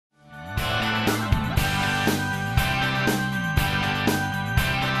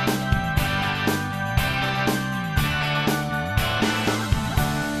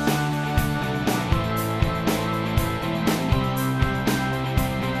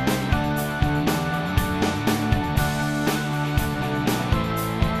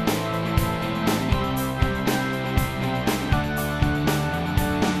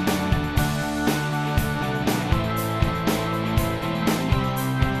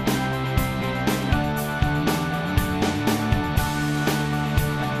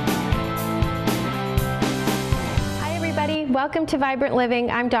welcome to Vibrant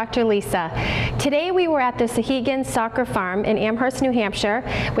Living. I'm Dr. Lisa. Today we were at the Souhegan Soccer Farm in Amherst, New Hampshire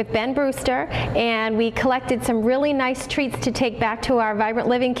with Ben Brewster, and we collected some really nice treats to take back to our Vibrant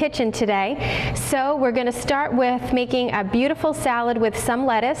Living kitchen today. So we're going to start with making a beautiful salad with some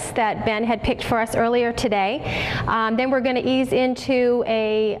lettuce that Ben had picked for us earlier today. Then we're going to ease into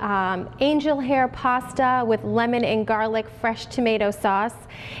a angel hair pasta with lemon and garlic fresh tomato sauce.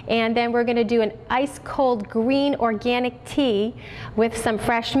 And then we're going to do an ice cold green organic tea with some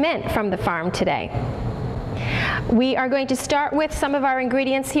fresh mint from the farm today. We are going to start with some of our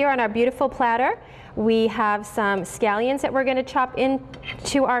ingredients here on our beautiful platter. We have some scallions that we're going to chop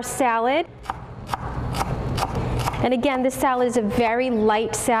into our salad. And again, this salad is a very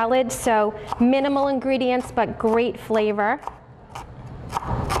light salad, so minimal ingredients but great flavor.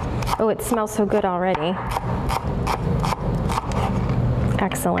 Oh, it smells so good already.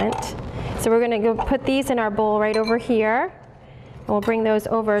 Excellent. So we're going to go put these in our bowl right over here. And we'll bring those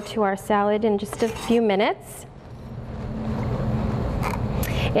over to our salad in just a few minutes.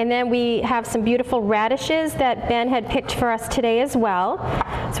 And then we have some beautiful radishes that Ben had picked for us today as well.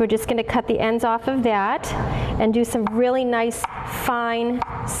 So we're just going to cut the ends off of that and do some really nice fine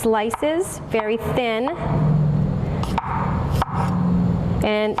slices, very thin.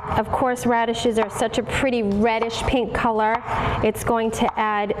 And of course, radishes are such a pretty reddish pink color. It's going to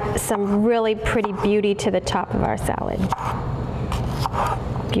add some really pretty beauty to the top of our salad.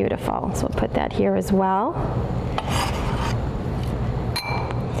 Beautiful. So we'll put that here as well.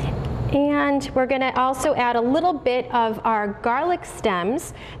 And we're going to also add a little bit of our garlic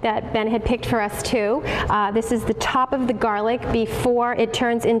stems that Ben had picked for us too. This is the top of the garlic before it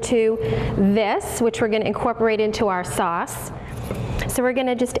turns into this, which we're going to incorporate into our sauce. So we're going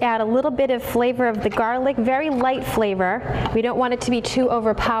to just add a little bit of flavor of the garlic, very light flavor. We don't want it to be too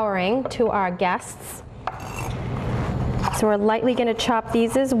overpowering to our guests. So we're lightly going to chop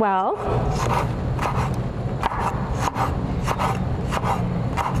these as well.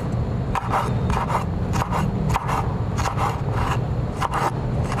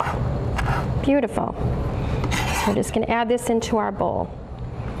 Beautiful. So we're just going to add this into our bowl.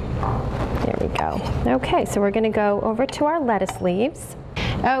 There we go. Okay, so we're going to go over to our lettuce leaves.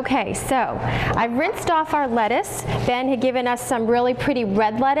 Okay, so I've rinsed off our lettuce. Ben had given us some really pretty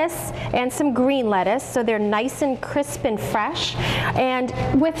red lettuce and some green lettuce, so they're nice and crisp and fresh. And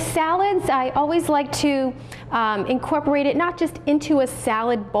with salads, I always like to incorporate it not just into a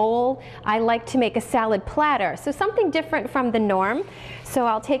salad bowl. I like to make a salad platter, so something different from the norm. So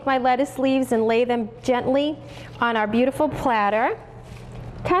I'll take my lettuce leaves and lay them gently on our beautiful platter.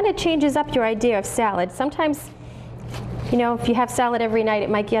 Kind of changes up your idea of salad. Sometimes, you know, if you have salad every night, it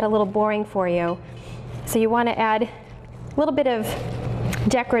might get a little boring for you. So you want to add a little bit of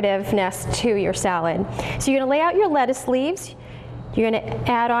decorativeness to your salad. So you're going to lay out your lettuce leaves. You're going to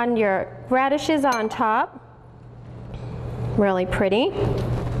add on your radishes on top. Really pretty.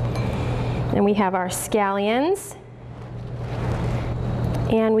 And we have our scallions.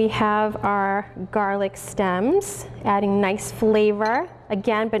 And we have our garlic stems, adding nice flavor,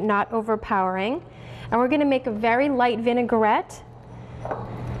 again, but not overpowering. And we're going to make a very light vinaigrette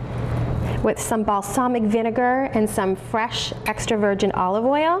with some balsamic vinegar and some fresh extra virgin olive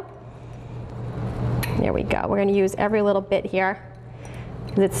oil. There we go. We're going to use every little bit here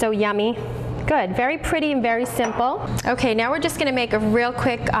because it's so yummy. Good. Very pretty and very simple. Okay, now we're just going to make a real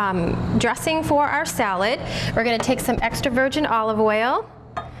quick dressing for our salad. We're going to take some extra virgin olive oil.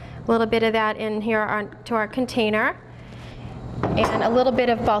 A little bit of that in here to our container, and a little bit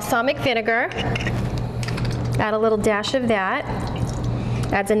of balsamic vinegar. Add a little dash of that.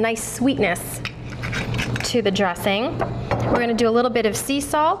 Adds a nice sweetness to the dressing. We're going to do a little bit of sea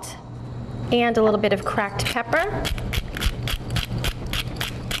salt and a little bit of cracked pepper.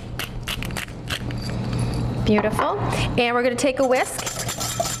 Beautiful. And we're going to take a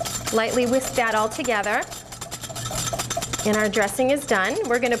whisk, lightly whisk that all together. And our dressing is done.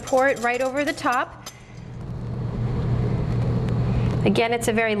 We're going to pour it right over the top. Again, it's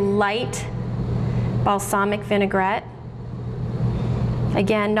a very light balsamic vinaigrette.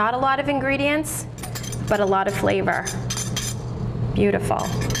 Again, not a lot of ingredients, but a lot of flavor. Beautiful.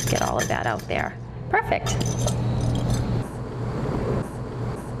 Get all of that out there. Perfect.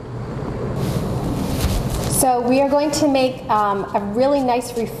 So we are going to make a really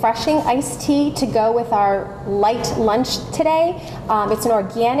nice, refreshing iced tea to go with our light lunch today. It's an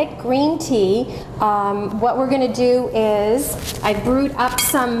organic green tea. What we're going to do is I brewed up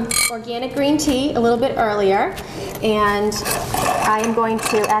some organic green tea a little bit earlier, and I am going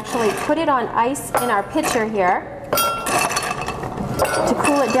to actually put it on ice in our pitcher here to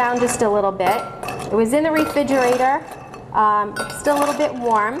cool it down just a little bit. It was in the refrigerator It's still a little bit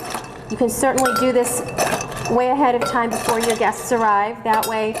warm. You can certainly do this way ahead of time before your guests arrive. That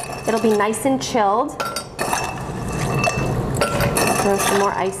way it'll be nice and chilled. Throw some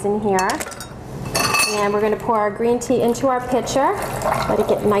more ice in here. And we're going to pour our green tea into our pitcher. Let it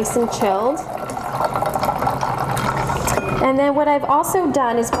get nice and chilled. And then what I've also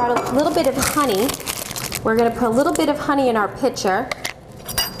done is brought a little bit of honey. We're going to put a little bit of honey in our pitcher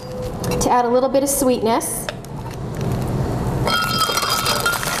to add a little bit of sweetness.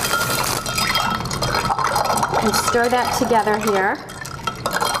 And stir that together here.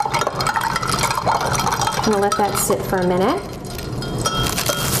 I'm going to let that sit for a minute.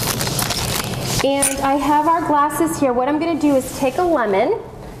 And I have our glasses here. What I'm going to do is take a lemon,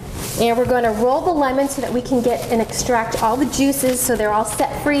 and we're going to roll the lemon so that we can get and extract all the juices so they're all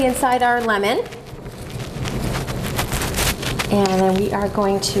set free inside our lemon. And then we are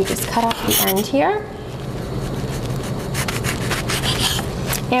going to just cut off the end here.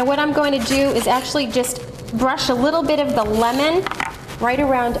 And what I'm going to do is actually just brush a little bit of the lemon right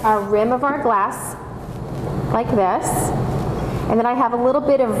around our rim of our glass, like this. And then I have a little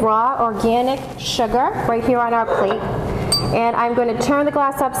bit of raw organic sugar right here on our plate. And I'm going to turn the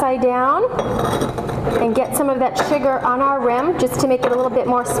glass upside down and get some of that sugar on our rim just to make it a little bit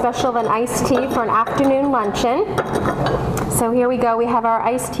more special than iced tea for an afternoon luncheon. So here we go. We have our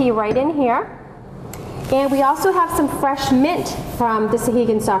iced tea right in here. And we also have some fresh mint from the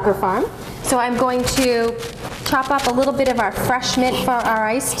Souhegan Soccer Farm. So I'm going to chop up a little bit of our fresh mint for our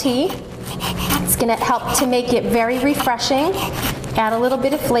iced tea. It's going to help to make it very refreshing, add a little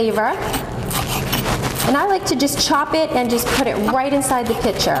bit of flavor. And I like to just chop it and just put it right inside the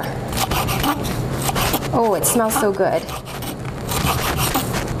pitcher. Oh, it smells so good.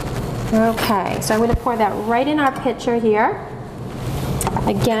 Okay, so I'm going to pour that right in our pitcher here.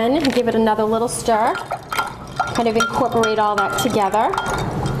 Again, give it another little stir. Kind of incorporate all that together.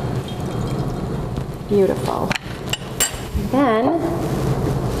 Beautiful. Then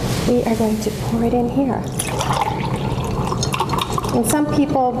we are going to pour it in here. And some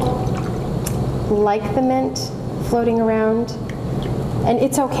people like the mint floating around, and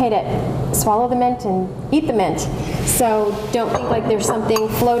it's okay to swallow the mint and eat the mint. So don't think like there's something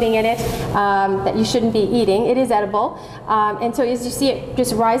floating in it that you shouldn't be eating. It is edible. And so as you see, it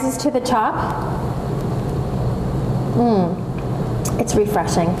just rises to the top. It's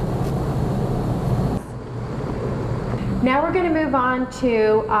refreshing. Now we're going to move on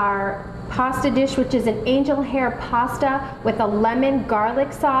to our pasta dish, which is an angel hair pasta with a lemon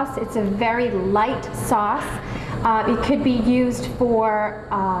garlic sauce. It's a very light sauce. It could be used for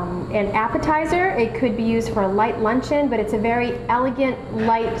an appetizer. It could be used for a light luncheon, but it's a very elegant,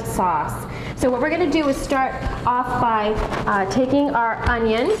 light sauce. So what we're going to do is start off by taking our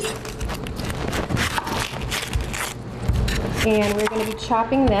onion, and we're going to be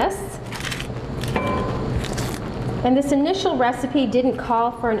chopping this. And this initial recipe didn't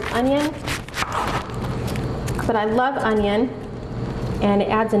call for an onion, but I love onion, and it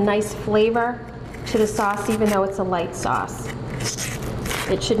adds a nice flavor to the sauce even though it's a light sauce.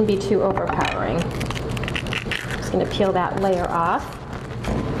 It shouldn't be too overpowering. Just going to peel that layer off.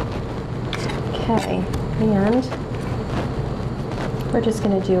 Okay, and we're just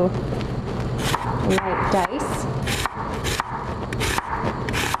going to do light dice.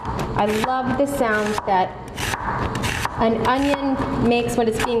 I love the sound that an onion makes when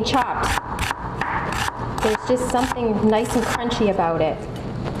it's being chopped. There's just something nice and crunchy about it.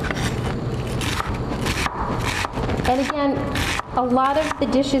 And again, a lot of the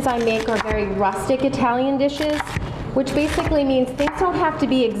dishes I make are very rustic Italian dishes, which basically means things don't have to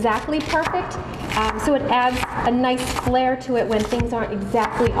be exactly perfect. So it adds a nice flair to it when things aren't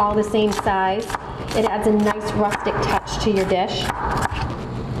exactly all the same size. It adds a nice rustic touch to your dish.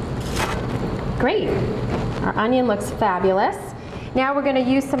 Great. Our onion looks fabulous. Now we're going to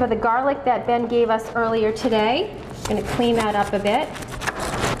use some of the garlic that Ben gave us earlier today. I'm going to clean that up a bit.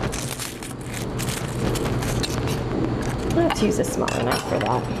 Let's use a smaller knife for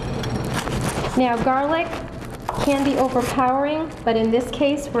that. Now garlic can be overpowering, but in this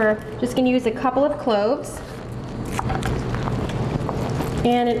case we're just going to use a couple of cloves.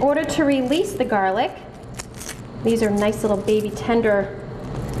 And in order to release the garlic, these are nice little baby tender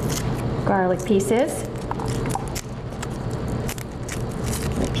garlic pieces.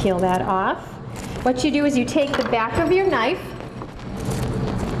 Peel that off. What you do is you take the back of your knife,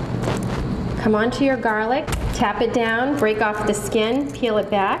 come onto your garlic, tap it down, break off the skin, peel it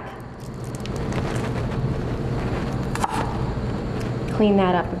back. Clean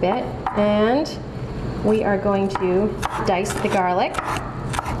that up a bit, and we are going to dice the garlic.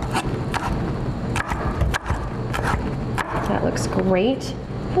 That looks great.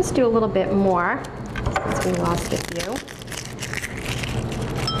 Let's do a little bit more since we lost a few.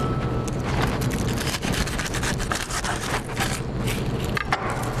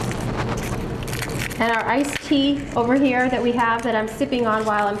 And our iced tea over here that we have that I'm sipping on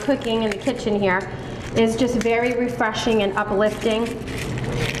while I'm cooking in the kitchen here is just very refreshing and uplifting.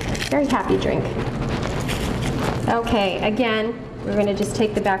 Very happy drink. Okay, again, we're going to just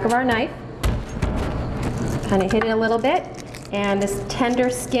take the back of our knife, kind of hit it a little bit, and this tender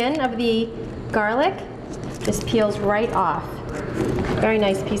skin of the garlic just peels right off. Very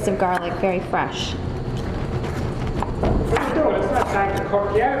nice piece of garlic, very fresh. What are you doing? It's not time to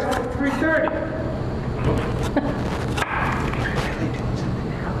cook yet. It's only 3:30.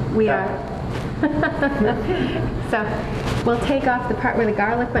 We are. So we'll take off the part where the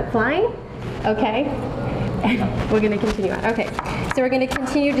garlic went flying. Okay. We're going to continue on. Okay. So we're going to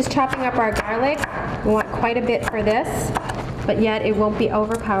continue just chopping up our garlic. We want quite a bit for this, but yet it won't be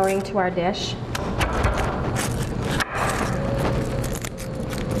overpowering to our dish.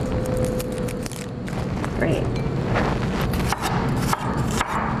 Great.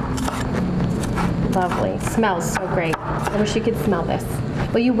 Lovely. Smells so great. I wish you could smell this.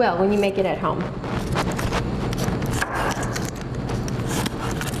 Well, you will when you make it at home.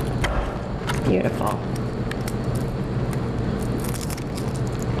 Beautiful.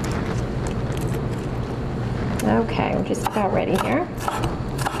 Okay, we're just about ready here.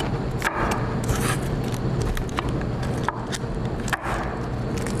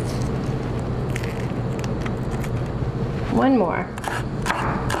 One more.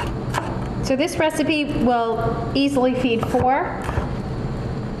 So this recipe will easily feed 4.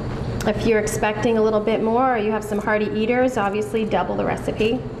 If you're expecting a little bit more or you have some hearty eaters, obviously double the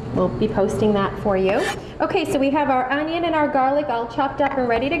recipe. We'll be posting that for you. Okay, so we have our onion and our garlic all chopped up and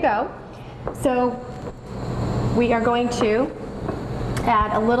ready to go. So we are going to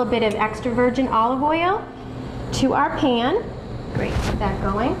add a little bit of extra virgin olive oil to our pan. Great, get that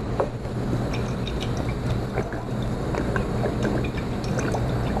going.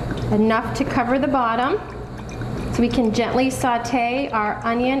 Enough to cover the bottom so we can gently saute our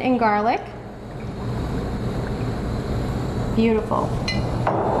onion and garlic. Beautiful.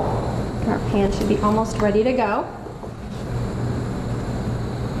 Our pan should be almost ready to go.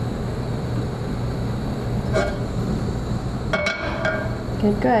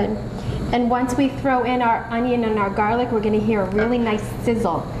 Good, good. And once we throw in our onion and our garlic, we're going to hear a really nice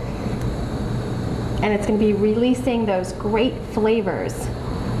sizzle. And it's going to be releasing those great flavors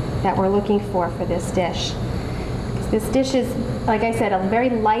that we're looking for this dish. This dish is, like I said, a very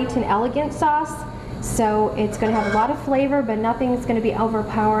light and elegant sauce, so it's going to have a lot of flavor, but nothing's going to be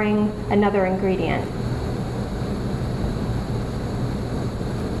overpowering another ingredient.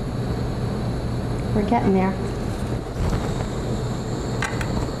 We're getting there.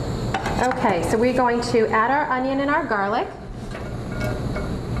 Okay, so we're going to add our onion and our garlic.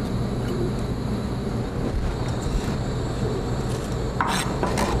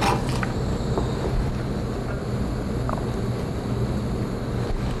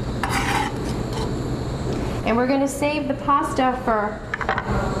 And we're going to save the pasta for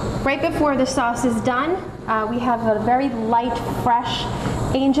right before the sauce is done. We have a very light, fresh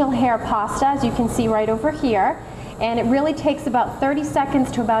angel hair pasta, as you can see right over here. And it really takes about 30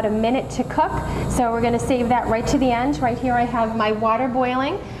 seconds to about a minute to cook. So we're going to save that right to the end. Right here I have my water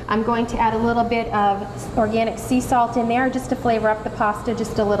boiling. I'm going to add a little bit of organic sea salt in there just to flavor up the pasta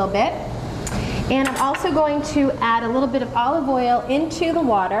just a little bit. And I'm also going to add a little bit of olive oil into the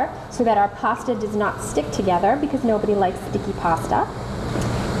water so that our pasta does not stick together, because nobody likes sticky pasta.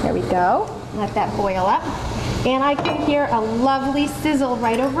 There we go. Let that boil up. And I can hear a lovely sizzle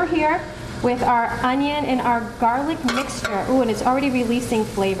right over here with our onion and our garlic mixture. Ooh, and it's already releasing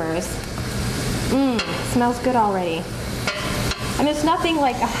flavors. Smells good already. And there's nothing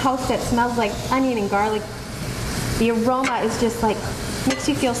like a house that smells like onion and garlic. The aroma is just like, makes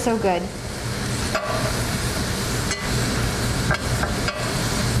you feel so good.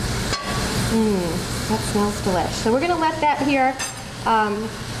 That smells delish. So we're going to let that here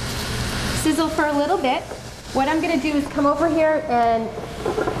sizzle for a little bit. What I'm going to do is come over here and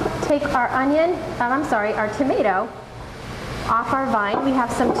take our our tomato off our vine. We have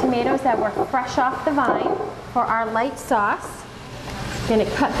some tomatoes that were fresh off the vine for our light sauce. I'm going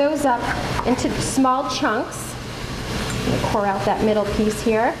to cut those up into small chunks. I'm going to pour out that middle piece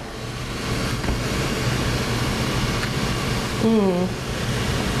here.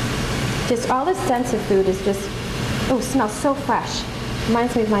 Just all the sense of food is just, smells so fresh.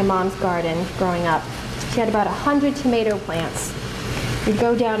 Reminds me of my mom's garden growing up. She had about 100 tomato plants. We'd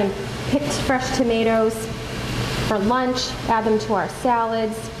go down and pick fresh tomatoes, for lunch, add them to our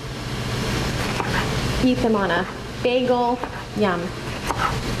salads, eat them on a bagel, yum.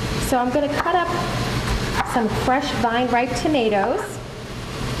 So I'm going to cut up some fresh vine-ripe tomatoes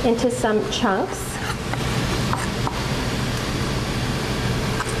into some chunks.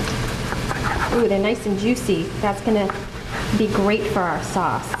 Ooh, they're nice and juicy. That's going to be great for our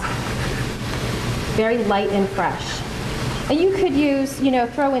sauce. Very light and fresh. And you could use,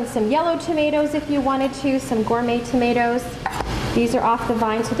 throw in some yellow tomatoes if you wanted to, some gourmet tomatoes. These are off the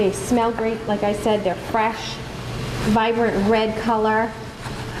vine, so they smell great. Like I said, they're fresh, vibrant red color,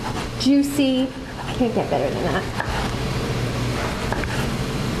 juicy. Can't get better than that.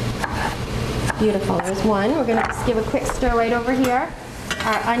 Beautiful. There's one. We're going to just give a quick stir right over here.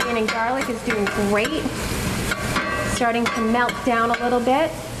 Our onion and garlic is doing great. Starting to melt down a little bit.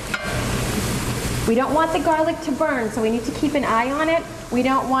 We don't want the garlic to burn, so we need to keep an eye on it. We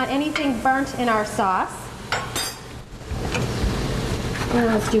don't want anything burnt in our sauce. And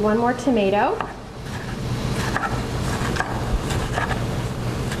let's do one more tomato.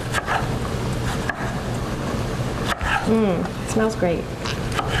 Smells great.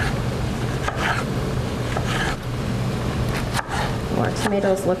 More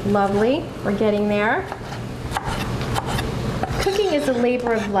tomatoes look lovely. We're getting there. Cooking is a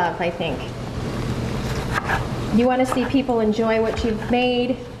labor of love, I think. You want to see people enjoy what you've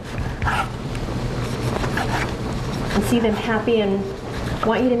made and see them happy and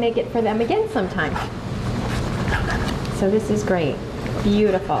want you to make it for them again sometime. So this is great.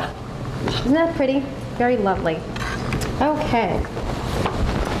 Beautiful. Isn't that pretty? Very lovely. Okay.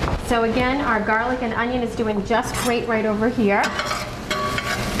 So again, our garlic and onion is doing just great right over here.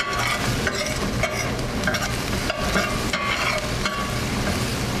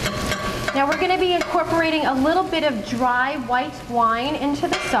 Now we're going to be incorporating a little bit of dry white wine into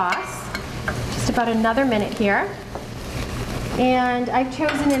the sauce. Just about another minute here. And I've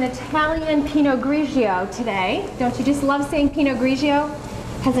chosen an Italian Pinot Grigio today. Don't you just love saying Pinot Grigio?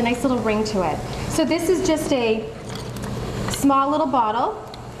 Has a nice little ring to it. So this is just a small little bottle.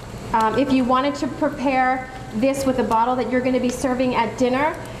 If you wanted to prepare this with a bottle that you're going to be serving at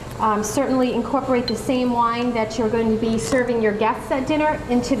dinner, certainly incorporate the same wine that you're going to be serving your guests at dinner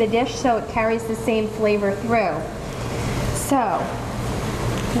into the dish so it carries the same flavor through. So,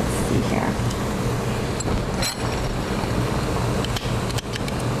 let's see here.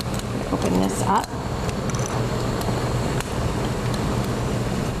 Open this up.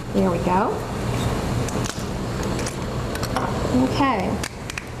 There we go. Okay.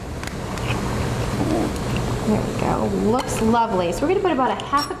 There we go. Looks lovely. So we're going to put about a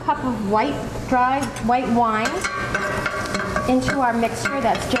half a cup of dry white wine into our mixture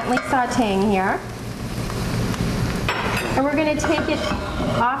that's gently sauteing here. And we're going to take it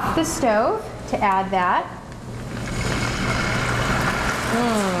off the stove to add that.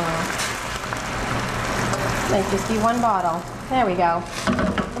 Might just be one bottle. There we go.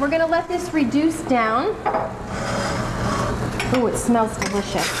 And we're going to let this reduce down. Ooh, it smells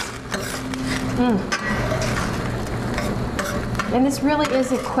delicious. And this really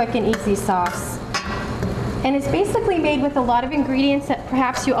is a quick and easy sauce. And it's basically made with a lot of ingredients that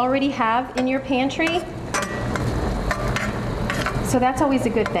perhaps you already have in your pantry. So that's always a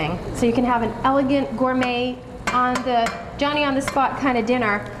good thing. So you can have an elegant gourmet on the Johnny on the spot kind of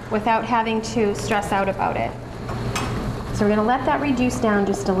dinner without having to stress out about it. So we're going to let that reduce down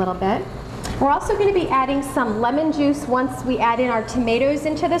just a little bit. We're also going to be adding some lemon juice once we add in our tomatoes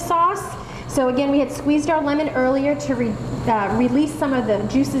into the sauce. So again, we had squeezed our lemon earlier to release some of the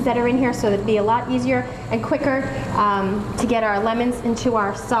juices that are in here so that it'd be a lot easier and quicker to get our lemons into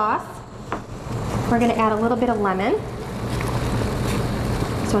our sauce. We're going to add a little bit of lemon.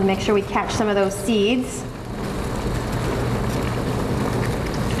 Just want to make sure we catch some of those seeds.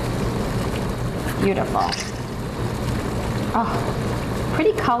 Beautiful. Oh,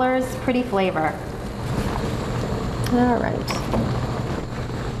 pretty colors, pretty flavor. All right.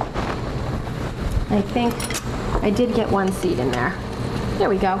 I think I did get one seed in there. There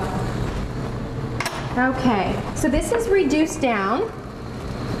we go. Okay, so this is reduced down.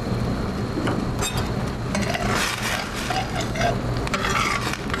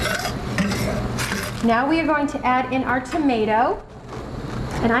 Now we are going to add in our tomato.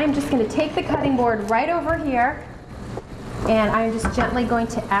 And I am just going to take the cutting board right over here, and I'm just gently going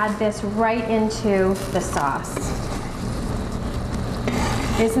to add this right into the sauce.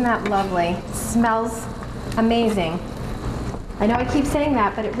 Isn't that lovely? It smells amazing. I know I keep saying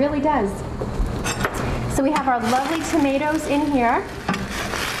that, but it really does. So we have our lovely tomatoes in here.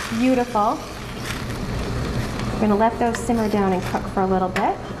 Beautiful. We're going to let those simmer down and cook for a little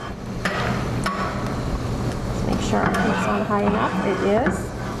bit. Make sure it's on high enough. It is.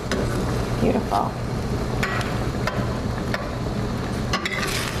 Beautiful.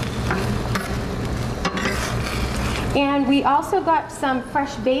 And we also got some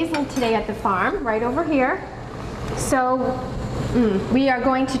fresh basil today at the farm, right over here. So we are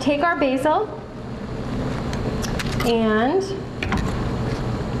going to take our basil and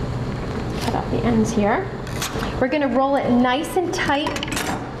cut off the ends here. We're going to roll it nice and tight.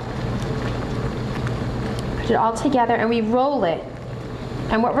 Put it all together and we roll it.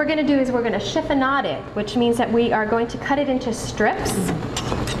 And what we're going to do is we're going to chiffonade it, which means that we are going to cut it into strips.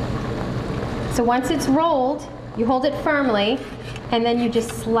 So once it's rolled, you hold it firmly, and then you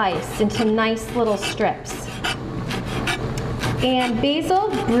just slice into nice little strips. And basil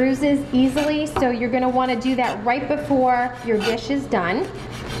bruises easily, so you're going to want to do that right before your dish is done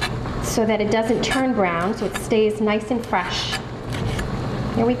so that it doesn't turn brown, so it stays nice and fresh.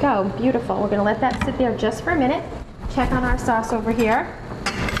 There we go, beautiful. We're going to let that sit there just for a minute. Check on our sauce over here.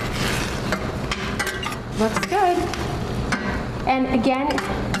 Looks good. And again,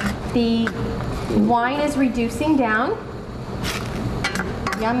 the wine is reducing down.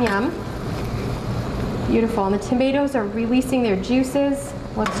 Yum, yum. Beautiful. And the tomatoes are releasing their juices.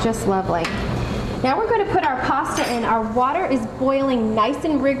 Looks just lovely. Now we're going to put our pasta in. Our water is boiling nice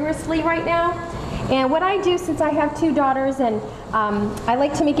and rigorously right now. And what I do, since I have 2 daughters and I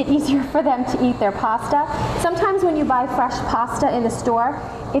like to make it easier for them to eat their pasta, sometimes when you buy fresh pasta in the store,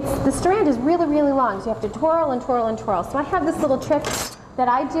 the strand is really, really long. So you have to twirl and twirl and twirl. So I have this little trick that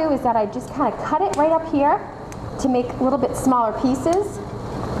I do is that I just kind of cut it right up here to make a little bit smaller pieces.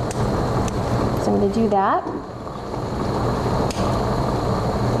 So I'm going to do that.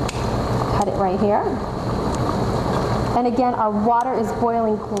 Cut it right here. And again, our water is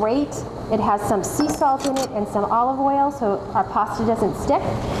boiling great. It has some sea salt in it and some olive oil so our pasta doesn't stick.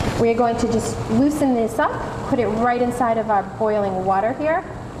 We're going to just loosen this up, put it right inside of our boiling water here.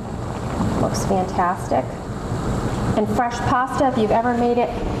 Looks fantastic. And fresh pasta, if you've ever made it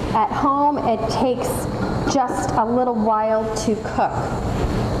at home, it takes just a little while to cook.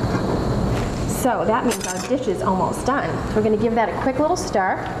 So that means our dish is almost done. We're going to give that a quick little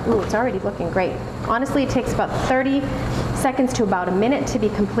stir. Ooh, it's already looking great. Honestly, it takes about 30 seconds to about a minute to be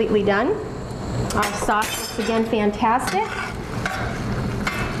completely done. Our sauce looks again fantastic.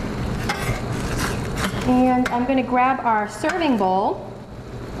 And I'm going to grab our serving bowl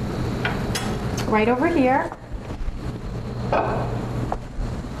right over here.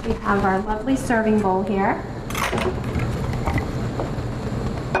 We have our lovely serving bowl here.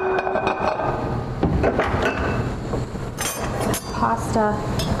 Pasta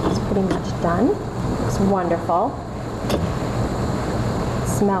is pretty much done. Looks wonderful.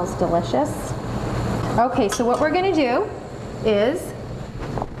 Smells delicious. Okay, so what we're going to do is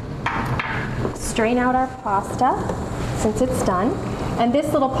strain out our pasta since it's done. And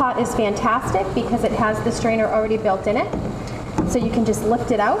this little pot is fantastic because it has the strainer already built in it. So you can just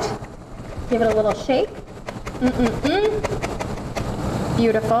lift it out, give it a little shake.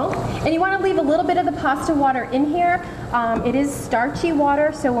 Beautiful. And you want to leave a little bit of the pasta water in here. It is starchy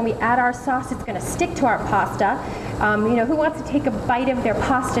water, so when we add our sauce, it's going to stick to our pasta. You know, who wants to take a bite of their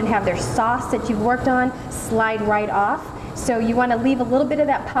pasta and have their sauce that you've worked on slide right off? So you want to leave a little bit of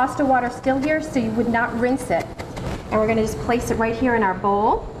that pasta water still here so you would not rinse it. And we're going to just place it right here in our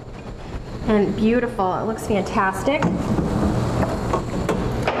bowl. And beautiful. It looks fantastic.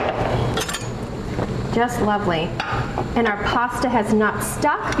 Just lovely. And our pasta has not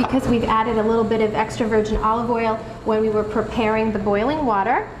stuck because we've added a little bit of extra virgin olive oil when we were preparing the boiling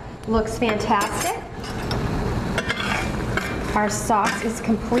water. Looks fantastic. Our sauce is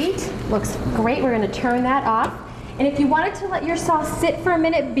complete. Looks great. We're going to turn that off. And if you wanted to let your sauce sit for a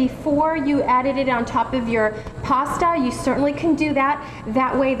minute before you added it on top of your pasta, you certainly can do that.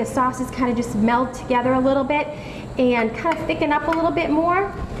 That way the sauces kind of just meld together a little bit and kind of thicken up a little bit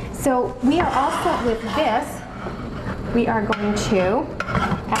more. So we are all set with this. We are going to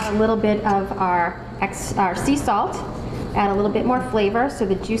add a little bit of our sea salt, add a little bit more flavor so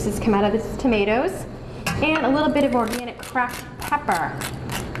the juices come out of the tomatoes, and a little bit of organic cracked pepper.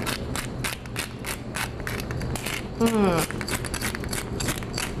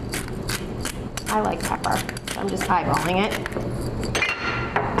 I like pepper, so I'm just eyeballing it.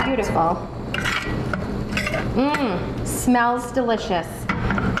 Beautiful. Smells delicious.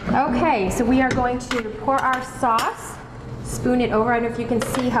 Okay, so we are going to pour our sauce, spoon it over. I don't know if you can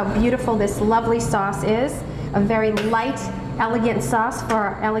see how beautiful this lovely sauce is. A very light, elegant sauce for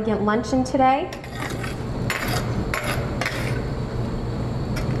our elegant luncheon today.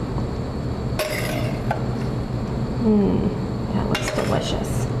 That looks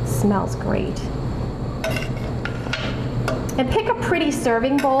delicious. Smells great. And pick a pretty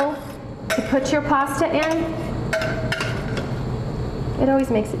serving bowl to put your pasta in. It always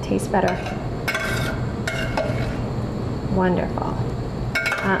makes it taste better. Wonderful.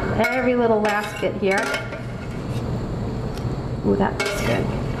 Every little last bit here. Ooh, that looks good.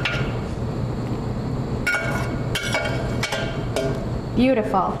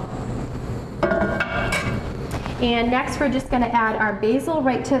 Beautiful. And next we're just going to add our basil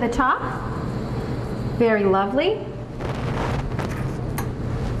right to the top. Very lovely.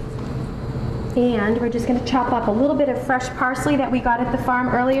 And we're just going to chop up a little bit of fresh parsley that we got at the farm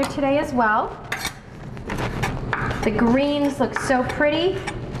earlier today as well. The greens look so pretty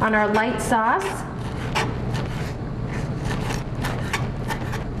on our light sauce.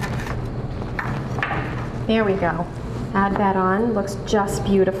 There we go. Add that on, looks just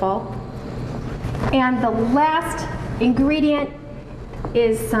beautiful. And the last ingredient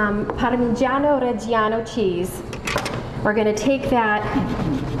is some Parmigiano Reggiano cheese. We're going to take that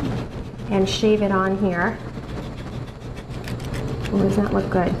and shave it on here. Ooh, does that look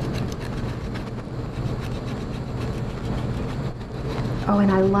good? Oh, and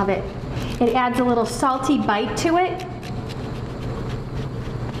I love it. It adds a little salty bite to it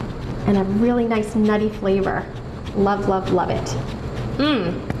and a really nice nutty flavor. Love, love, love it.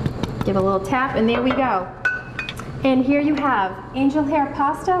 Give a little tap and there we go. And here you have angel hair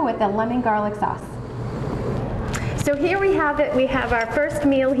pasta with a lemon garlic sauce. So here we have it. We have our first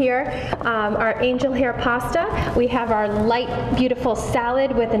meal here, our angel hair pasta. We have our light, beautiful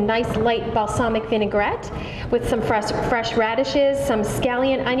salad with a nice light balsamic vinaigrette with some fresh radishes, some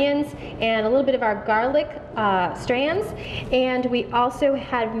scallion onions, and a little bit of our garlic strands. And we also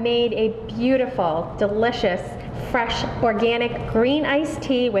have made a beautiful, delicious, fresh, organic green iced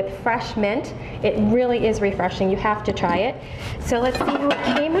tea with fresh mint. It really is refreshing. You have to try it. So let's see how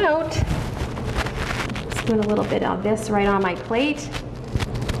it came out. Put a little bit of this right on my plate.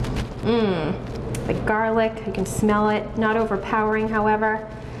 The garlic, you can smell it, not overpowering, however.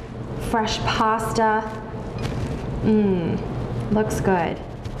 Fresh pasta. Looks good.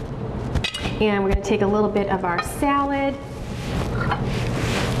 And we're going to take a little bit of our salad.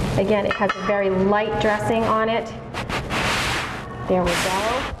 Again, it has a very light dressing on it. There we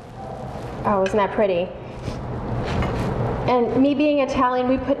go. Oh, isn't that pretty? And me being Italian,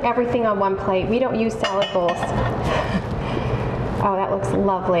 we put everything on one plate. We don't use salad bowls. Oh, that looks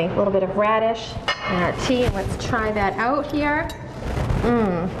lovely. A little bit of radish and our tea. Let's try that out here.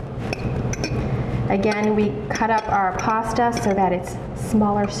 Again, we cut up our pasta so that it's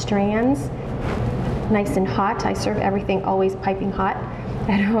smaller strands. Nice and hot. I serve everything always piping hot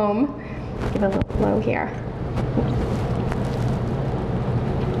at home. Give it a little blow here.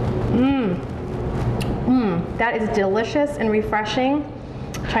 That is delicious and refreshing.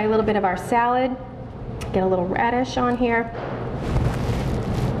 Try a little bit of our salad. Get a little radish on here.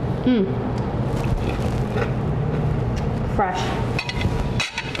 Fresh.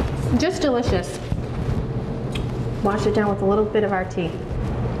 Just delicious. Wash it down with a little bit of our tea.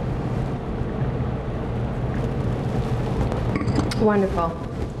 Wonderful.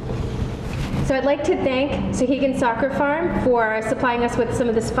 So I'd like to thank Souhegan Soccer Farm for supplying us with some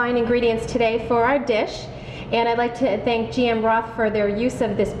of this fine ingredients today for our dish. And I'd like to thank GM Roth for their use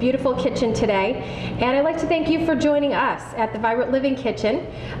of this beautiful kitchen today. And I'd like to thank you for joining us at the Vibrant Living Kitchen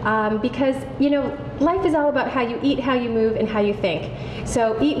because, you know, life is all about how you eat, how you move, and how you think.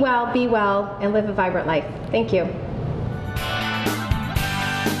 So eat well, be well, and live a vibrant life. Thank you.